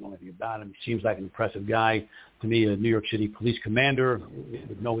television. I don't know anything about him. He seems like an impressive guy. To me, a New York City police commander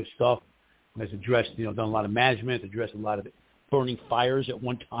would know his stuff. Has addressed, done a lot of management, addressed a lot of burning fires at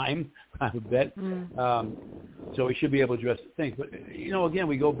one time, I would bet. So we should be able to address the things. But, again,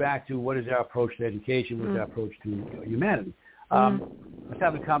 we go back to what is our approach to education, what is our approach to humanity. I was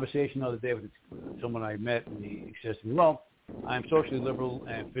having a conversation the other day with someone I met, and he says to me, well, I'm socially liberal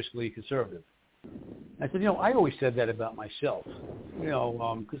and fiscally conservative. I said, I always said that about myself,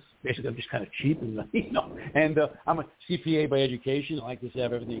 because basically I'm just kind of cheap, and I'm a CPA by education. I like to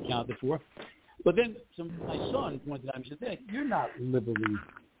have everything accounted for. But then my son pointed out and said, Dad, you're not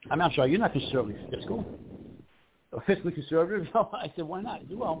you're not conservatively fiscal, or fiscally conservative. I said, why not? He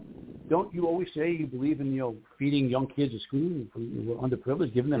said, well, don't you always say you believe in, feeding young kids at school who are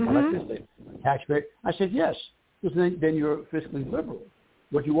underprivileged, giving them breakfast, taxpayer? I said, yes, because then you're fiscally liberal.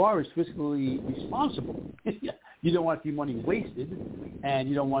 What you are is fiscally responsible. You don't want to see money wasted, and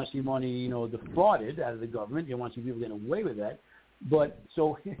you don't want to see money, defrauded out of the government. You don't want to see people getting away with that. But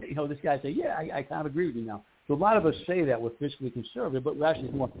so, this guy said, yeah, I kind of agree with you now. So a lot of us say that we're fiscally conservative, but we're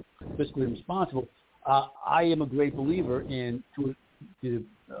actually more fiscally responsible. I am a great believer in, to the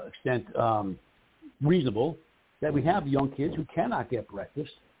extent reasonable, that we have young kids who cannot get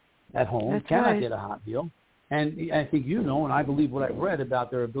breakfast at home, cannot get a hot meal. And I think and I believe what I've read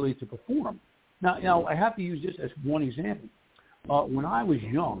about their ability to perform. Now I have to use this as one example. When I was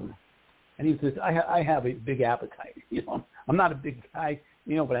young, and he says, I have a big appetite. I'm not a big guy,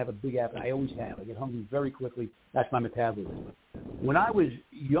 but I have a big appetite. I always have. I get hungry very quickly. That's my metabolism. When I was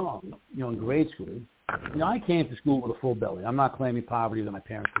young, in grade school, I came to school with a full belly. I'm not claiming poverty that my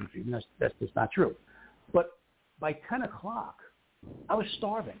parents couldn't feed me. That's just not true. But by 10 o'clock, I was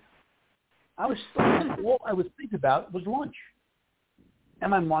starving. All I was thinking about was lunch.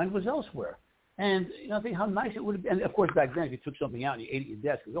 And my mind was elsewhere. And I think how nice it would have been. And, of course, back then, if you took something out and you ate at your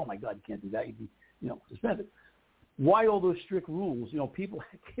desk, oh, my God, you can't do that. You'd be, suspended. Why all those strict rules?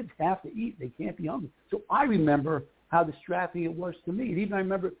 Kids have to eat. They can't be hungry. So I remember how distracting it was to me. And even I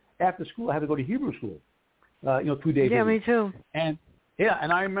remember after school, I had to go to Hebrew school, 2 days a week. Yeah, me too. And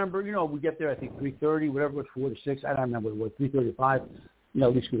I remember, we get there, I think, 3:30, whatever it was, 4 to 6. I don't remember what it was, 3:30 to 5.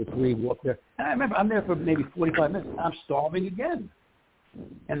 We school at 3, walk there. And I remember I'm there for maybe 45 minutes. I'm starving again.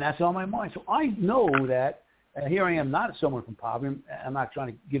 And that's on my mind. So I know that here I am, not someone from poverty. I'm not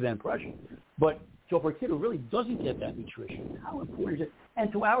trying to give that impression. But so for a kid who really doesn't get that nutrition, how important is it?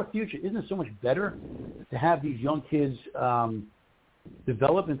 And to our future, isn't it so much better to have these young kids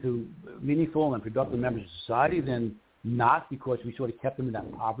develop into meaningful and productive members of society than not, because we sort of kept them in that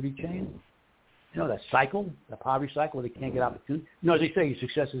poverty chain? That cycle, that poverty cycle where they can't get opportunity. As they say, your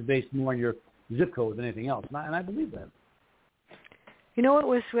success is based more on your zip code than anything else. And I believe that. What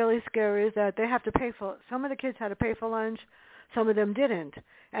was really scary is that they have to pay for, some of the kids had to pay for lunch, some of them didn't.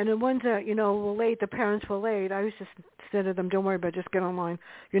 And the ones that, were late, the parents were late, I used to say to them, don't worry about it, just get online.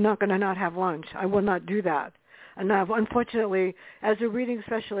 You're not going to not have lunch. I will not do that. And now, unfortunately, as a reading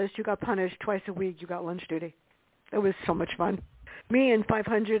specialist, you got punished twice a week. You got lunch duty. It was so much fun. Me and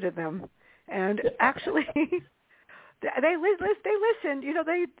 500 of them. And actually, they listened.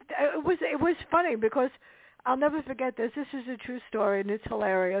 It was funny because I'll never forget this. This is a true story, and it's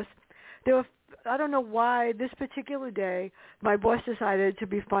hilarious. I don't know why this particular day my boss decided to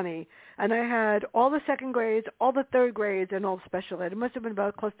be funny, and I had all the second grades, all the third grades, and all the special ed. It must have been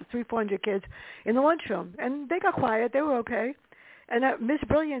about close to 300-400 kids in the lunchroom, and they got quiet. They were okay. And Miss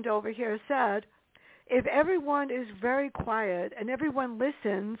Brilliant over here said, if everyone is very quiet and everyone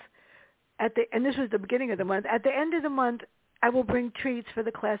listens, and this was the beginning of the month, at the end of the month, I will bring treats for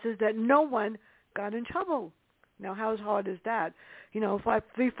the classes that no one got in trouble. Now, how hard is that?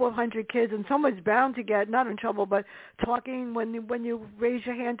 300-400 kids, and someone's bound to get, not in trouble, but talking when you raise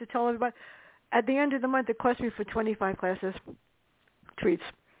your hand to tell everybody. At the end of the month, it cost me for 25 classes, treats,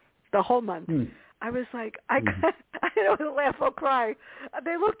 the whole month. I was like, I don't know, laugh or cry.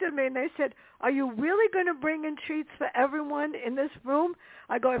 They looked at me and they said, are you really going to bring in treats for everyone in this room?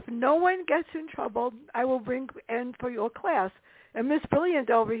 I go, if no one gets in trouble, I will bring in for your class. And Miss Brilliant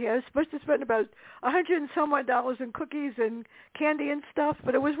over here is supposed to spend about $100 and some odd in cookies and candy and stuff,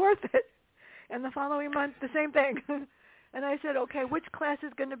 but it was worth it. And the following month, the same thing. And I said, okay, which class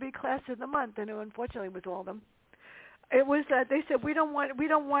is going to be class of the month? And it unfortunately was all of them. It was that they said we don't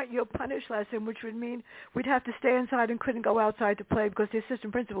want your punish lesson, which would mean we'd have to stay inside and couldn't go outside to play because the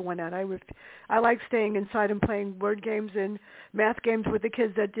assistant principal went out. I like staying inside and playing word games and math games with the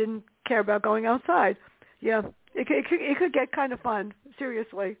kids that didn't care about going outside. Yeah, it could get kind of fun,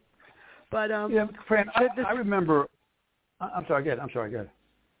 seriously. But Fran, I remember. I'm sorry. Go ahead.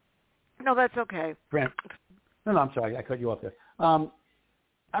 No, that's okay. Fran, no, I'm sorry. I cut you off there. I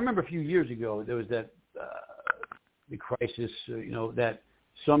remember a few years ago there was that. The crisis, that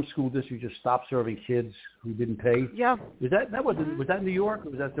some school districts just stopped serving kids who didn't pay. Yeah. Was that in New York, or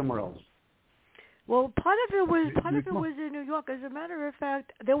was that somewhere else? Well, part of it was in New York. As a matter of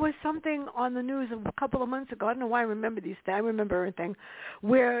fact, there was something on the news a couple of months ago. I don't know why I remember these things. I remember everything,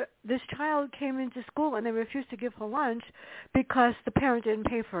 where this child came into school and they refused to give her lunch because the parent didn't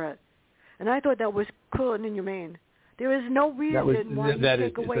pay for it. And I thought that was cruel and inhumane. There is no reason why you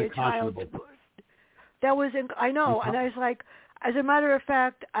take away a child. That was, I know, and I was like, as a matter of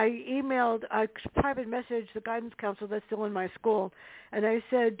fact, I emailed a private message the guidance counselor that's still in my school, and I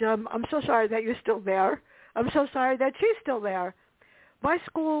said, I'm so sorry that you're still there. I'm so sorry that she's still there. My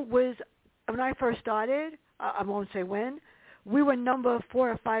school was, when I first started, I won't say when, we were number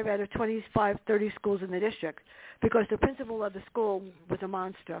 4 or 5 out of 25, 30 schools in the district because the principal of the school was a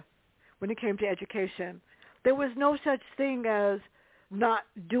monster when it came to education. There was no such thing as not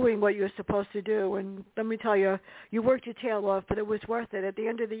doing what you're supposed to do. And let me tell you, you worked your tail off, but it was worth it. At the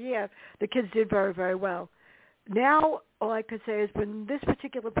end of the year, the kids did very, very well. Now, all I could say is when this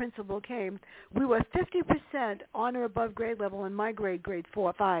particular principal came, we were 50% on or above grade level in my grade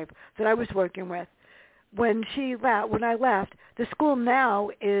 4, 5, that I was working with. When I left, the school now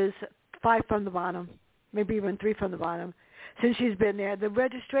is 5 from the bottom, maybe even 3 from the bottom. Since she's been there, the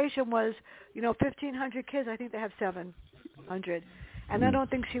registration was, 1,500 kids. I think they have 700. And I don't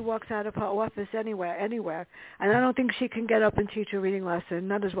think she walks out of her office anywhere. And I don't think she can get up and teach a reading lesson,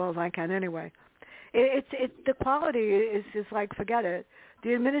 not as well as I can anyway. The quality is like, forget it.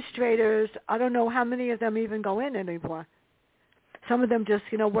 The administrators, I don't know how many of them even go in anymore. Some of them just,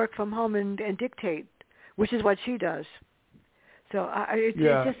 work from home and dictate, which is what she does. So it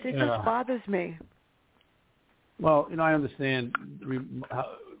just bothers me. Well, I understand how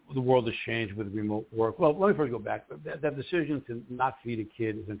the world has changed with remote work. Well, let me first go back. That decision to not feed a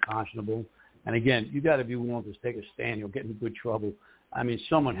kid is unconscionable. And again, you got to be willing to take a stand. You'll get in good trouble. I mean,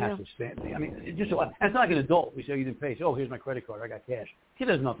 someone has to stand. I mean, it's not like an adult. We say you didn't pay. So, here's my credit card. I got cash. Kid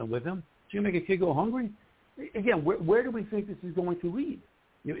has nothing with him. So you make a kid go hungry? Again, where do we think this is going to lead?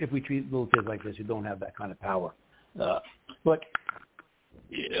 If we treat little kids like this who don't have that kind of power. But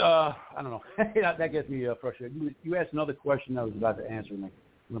I don't know. That gets me frustrated. You asked another question I was about to answer, and I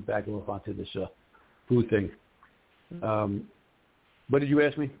went back a little onto this food thing. What did you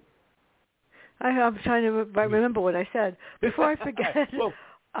ask me? I'm trying to remember what I said. Before I forget,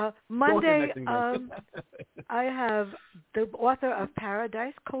 Monday I have the author of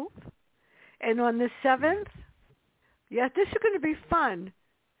Paradise Cove, and on the 7th, this is going to be fun.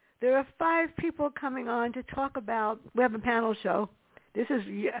 There are 5 people coming on to talk about, we have a panel show. This is,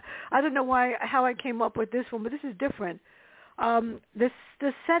 I don't know how I came up with this one, but this is different.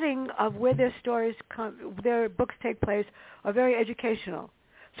 The setting of where their stories their books take place are very educational.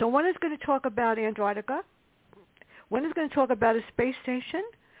 So one is going to talk about Antarctica. One is going to talk about a space station.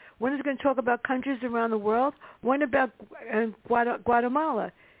 One is going to talk about countries around the world. One about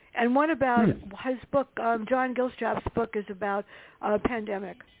Guatemala. And one about his book, John Gilstrap's book is about a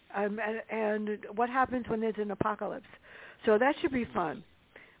pandemic and what happens when there's an apocalypse. So that should be fun.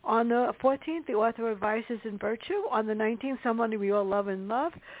 On the 14th, the author of Vices and Virtue. On the 19th, someone we all love and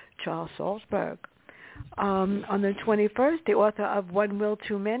love, Charles Salzberg. On the 21st, the author of One Will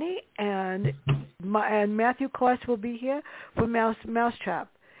Too Many, and Matthew Koss will be here for Mousetrap.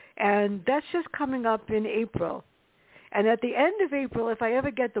 And that's just coming up in April. And at the end of April, if I ever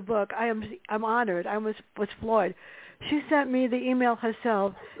get the book, I'm honored. I was floored. She sent me the email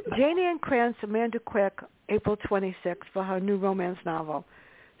herself, Janie Ann Krantz, Amanda Quick, April 26th, for her new romance novel.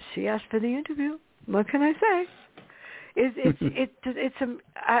 She asked for the interview. What can I say?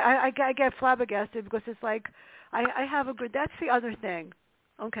 I get flabbergasted because it's like I have a good. That's the other thing.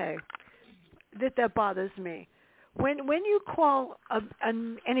 Okay, that bothers me. When you call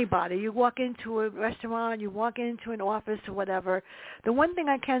anybody, you walk into a restaurant, you walk into an office or whatever. The one thing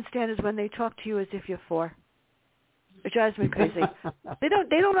I can't stand is when they talk to you as if you're 4. It drives me crazy. They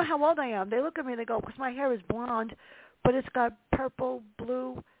don't know how old I am. They look at me and they go, because my hair is blonde, but it's got purple,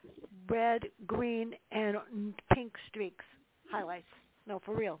 blue, red, green, and pink streaks, highlights. No,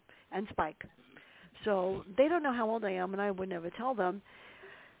 for real, and spike. So they don't know how old I am, and I would never tell them.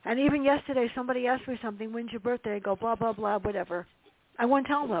 And even yesterday, somebody asked me something, when's your birthday? I go, blah, blah, blah, whatever. I won't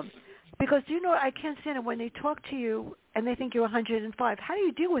tell them. Because, I can't stand it when they talk to you and they think you're 105. How do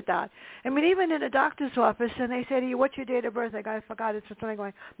you deal with that? I mean, even in a doctor's office, and they say to you, what's your date of birth? I go, I forgot. It's something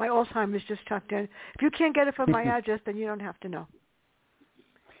like my Alzheimer's just tucked in. If you can't get it from my address, then you don't have to know.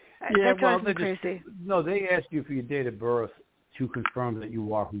 Yeah, that drives me crazy. They ask you for your date of birth to confirm that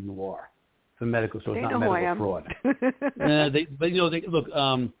you are who you are. For medical, so it's not medical fraud.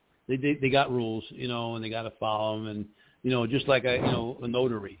 They got rules, and they got to follow them. just like a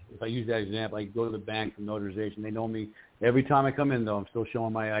notary. If I use that example, I go to the bank for notarization. They know me every time I come in, though. I'm still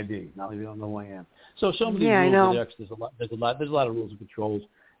showing my ID. Not like they don't know who I am. So some of these rules are there. There's a lot of rules and controls,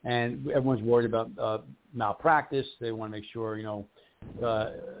 and everyone's worried about malpractice. They want to make sure,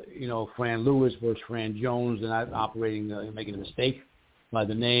 Fran Lewis versus Fran Jones, and not making a mistake by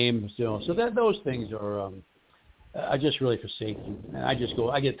the name. So that those things are just really for safety. And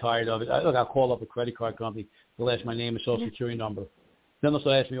I get tired of it. I'll call up a credit card company. They'll ask my name and social security number. Then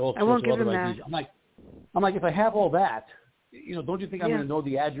they'll ask me all sorts of other IDs. I'm like, if I have all that, don't you think I'm going to know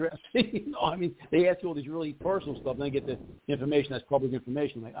the address? I mean, they ask you all these really personal stuff, and then get the information that's public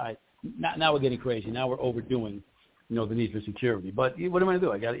information. I'm like, all right, now we're getting crazy. Now we're overdoing, the need for security. But what am I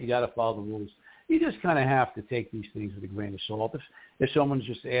going to do? You got to follow the rules. You just kind of have to take these things with a grain of salt. If someone's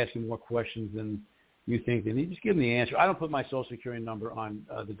just asking more questions than you think they need, just give them the answer. I don't put my social security number on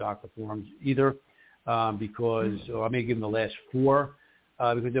the doctor forms either, because I may give them the last four.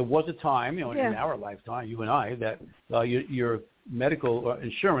 Because there was a time, in our lifetime, you and I, that your medical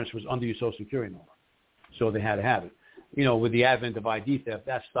insurance was under your Social Security number. So they had to have it. With the advent of ID theft,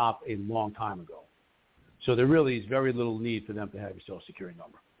 that stopped a long time ago. So there really is very little need for them to have your Social Security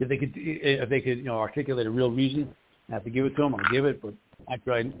number. If they could articulate a real reason, I have to give it to them, I'll give it. But I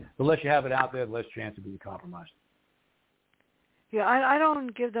try, the less you have it out there, the less chance of being compromised. Yeah, I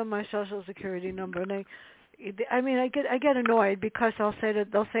don't give them my Social Security number, and I get annoyed because they'll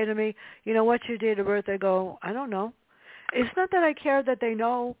say to me, what's your date of birth? I go, I don't know. It's not that I care that they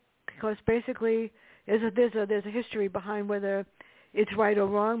know, because basically there's a history behind whether it's right or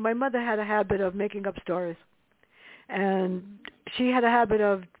wrong. My mother had a habit of making up stories, and she had a habit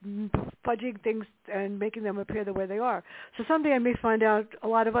of fudging things and making them appear the way they are. So someday I may find out a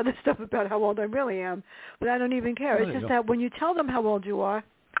lot of other stuff about how old I really am, but I don't even care. It's just that when you tell them how old you are,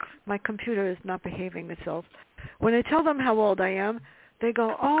 my computer is not behaving itself. When I tell them how old I am, they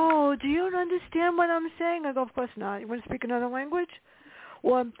go, oh, do you understand what I'm saying? I go, of course not. You want to speak another language?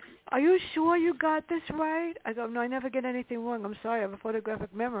 Or, are you sure you got this right? I go, no, I never get anything wrong. I'm sorry, I have a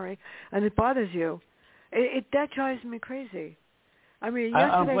photographic memory, and it bothers you. That drives me crazy. I mean,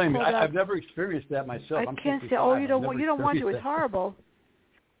 yesterday I've never experienced that myself. I can't say, oh, you don't want to. It's horrible.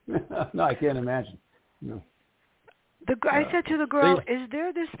 No, I can't imagine. No. I said to the girl, is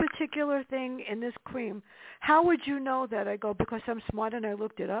there this particular thing in this cream? How would you know that? I go, because I'm smart and I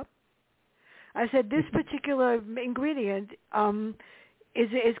looked it up. I said, this particular ingredient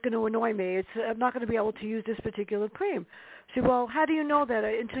is going to annoy me. I'm not going to be able to use this particular cream. She said, well, how do you know that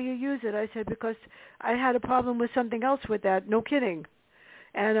until you use it? I said, because I had a problem with something else with that. No kidding.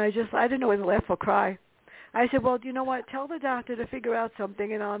 And I didn't know whether to laugh or cry. I said, well, you know what? Tell the doctor to figure out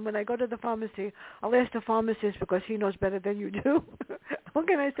something, and when I go to the pharmacy, I'll ask the pharmacist because he knows better than you do. What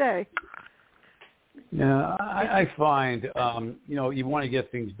can I say? Yeah, I find, you want to get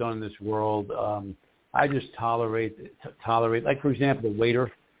things done in this world. I just tolerate. Like, for example, the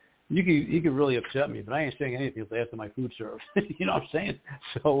waiter. You could really upset me, but I ain't saying anything until after my food serves. You know what I'm saying?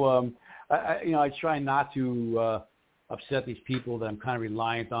 So, I try not to upset these people that I'm kind of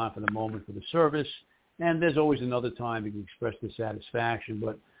reliant on for the moment for the service. And there's always another time you can express dissatisfaction.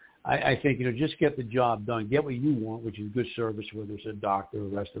 But I think, just get the job done. Get what you want, which is good service, whether it's a doctor, a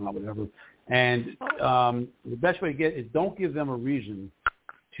restaurant, whatever. And the best way to get it is don't give them a reason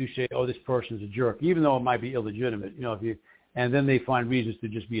to say, oh, this person's a jerk, even though it might be illegitimate. And then they find reasons to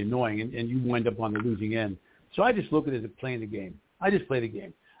just be annoying, and you wind up on the losing end. So I just look at it as playing the game. I just play the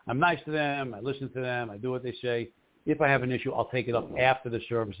game. I'm nice to them. I listen to them. I do what they say. If I have an issue, I'll take it up after the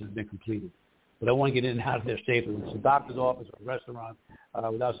service has been completed. But I want to get in and out of there safely. It's a doctor's office or a restaurant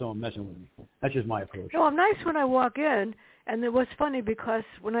without someone messing with me. That's just my approach. No, I'm nice when I walk in. And it was funny because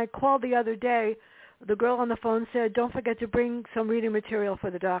when I called the other day, the girl on the phone said, don't forget to bring some reading material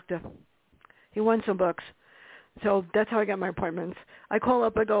for the doctor. He wants some books. So that's how I get my appointments. I call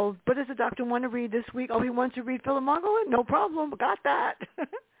up, I go, what does the doctor want to read this week? Oh, he wants to read Philip Margolin? No problem. Got that.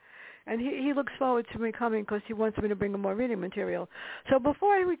 And he looks forward to me coming because he wants me to bring him more reading material. So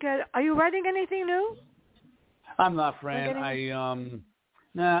before we get, are you writing anything new? I'm not, Fran. I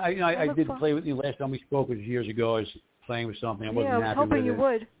did play with you last time we spoke, which was years ago. I was playing with something. I wasn't happy with it. I was hoping you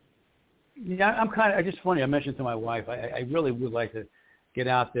would. Yeah, it's just funny. I mentioned to my wife, I really would like to get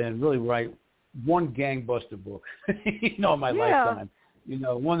out there and really write one gangbuster book, in my lifetime.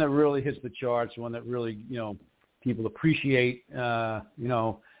 One that really hits the charts, one that really, people appreciate, and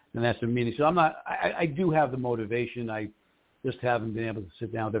that's the meaning. So I do have the motivation. I just haven't been able to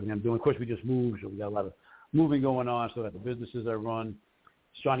sit down with everything I'm doing. Of course, we just moved, so we got a lot of moving going on. So I have the businesses I run.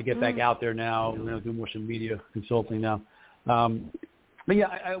 Just trying to get back out there now. We're going to do some media consulting now. But yeah,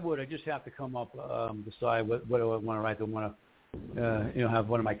 I would. I just have to come up, decide what do I want to write. Do I want to, have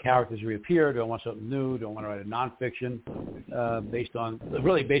one of my characters reappear? Do I want something new? Do I want to write a nonfiction based on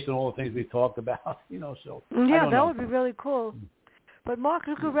all the things we've talked about? So yeah, that would be really cool. But Mark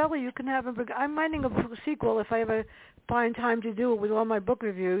Zuccarelli, you can have him. I'm writing a sequel if I ever find time to do it with all my book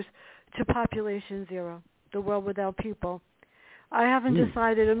reviews to Population Zero, The World Without People. I haven't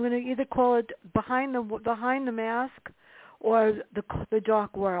decided. I'm going to either call it Behind the Mask or the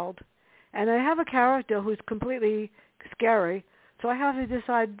Dark World. And I have a character who's completely scary, so I have to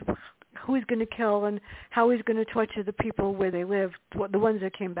decide who he's going to kill and how he's going to torture the people where they live, the ones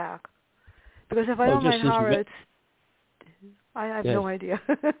that came back. Because if I don't write horror, I have no idea.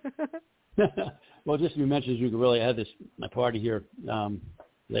 Well, just as you mentioned Zuccarelli, I had my party here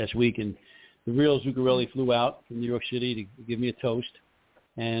last week, and the real Zuccarelli flew out from New York City to give me a toast.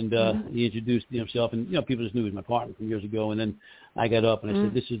 And he introduced himself, and people just knew he was my partner from years ago. And then I got up and I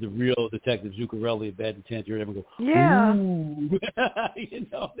said, "This is the real Detective Zuccarelli of Bad Intent." You ever go? Yeah. Ooh.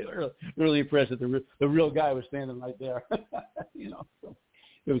 They were really impressed that the real guy was standing right there. So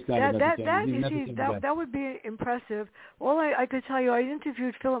it was kind of entertaining. That would be impressive. All I could tell you, I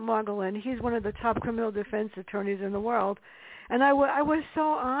interviewed Philip Margolin. He's one of the top criminal defense attorneys in the world, and I was so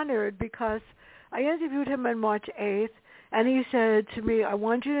honored because I interviewed him on March 8th. And he said to me, "I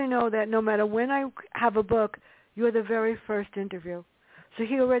want you to know that no matter when I have a book, you're the very first interview." So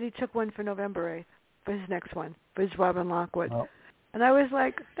he already took one for November 8th for his next one, for his Robin Lockwood. Oh. And I was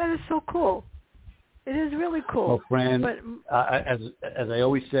like, that is so cool. It is really cool. Well, Fran, as I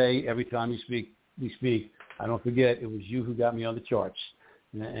always say, every time we speak, I don't forget it was you who got me on the charts.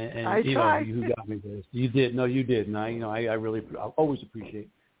 And I tried. You who got me this. You did. No, you did. And I always appreciate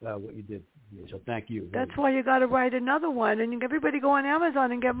what you did. So thank you. That's why you got to write another one, and everybody go on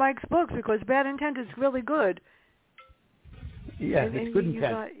Amazon and get Mike's books because Bad Intent is really good. Yeah, it's good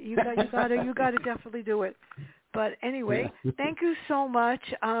intent. You got to definitely do it. But anyway, thank you so much.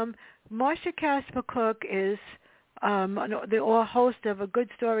 Marcia Casper Cook is the host of A Good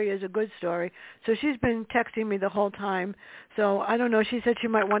Story is a Good Story. So she's been texting me the whole time. So I don't know. She said she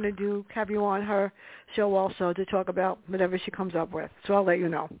might want to have you on her show also to talk about whatever she comes up with. So I'll let you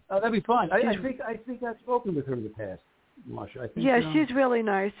know. Oh, that'd be fun. I think I've spoken with her in the past, Marcia. She's really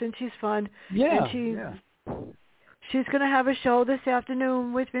nice and she's fun. Yeah. And she's going to have a show this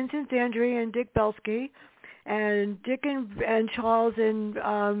afternoon with Vincent Dandry and Dick Belsky. And Dick and Charles and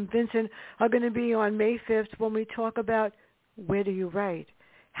Vincent are going to be on May 5th when we talk about where do you write,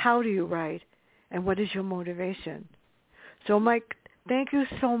 how do you write, and what is your motivation. So, Mike, thank you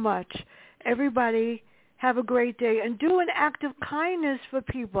so much. Everybody, have a great day. And do an act of kindness for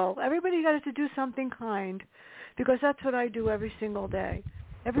people. Everybody got to do something kind because that's what I do every single day.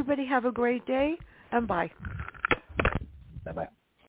 Everybody have a great day, and bye. Bye-bye.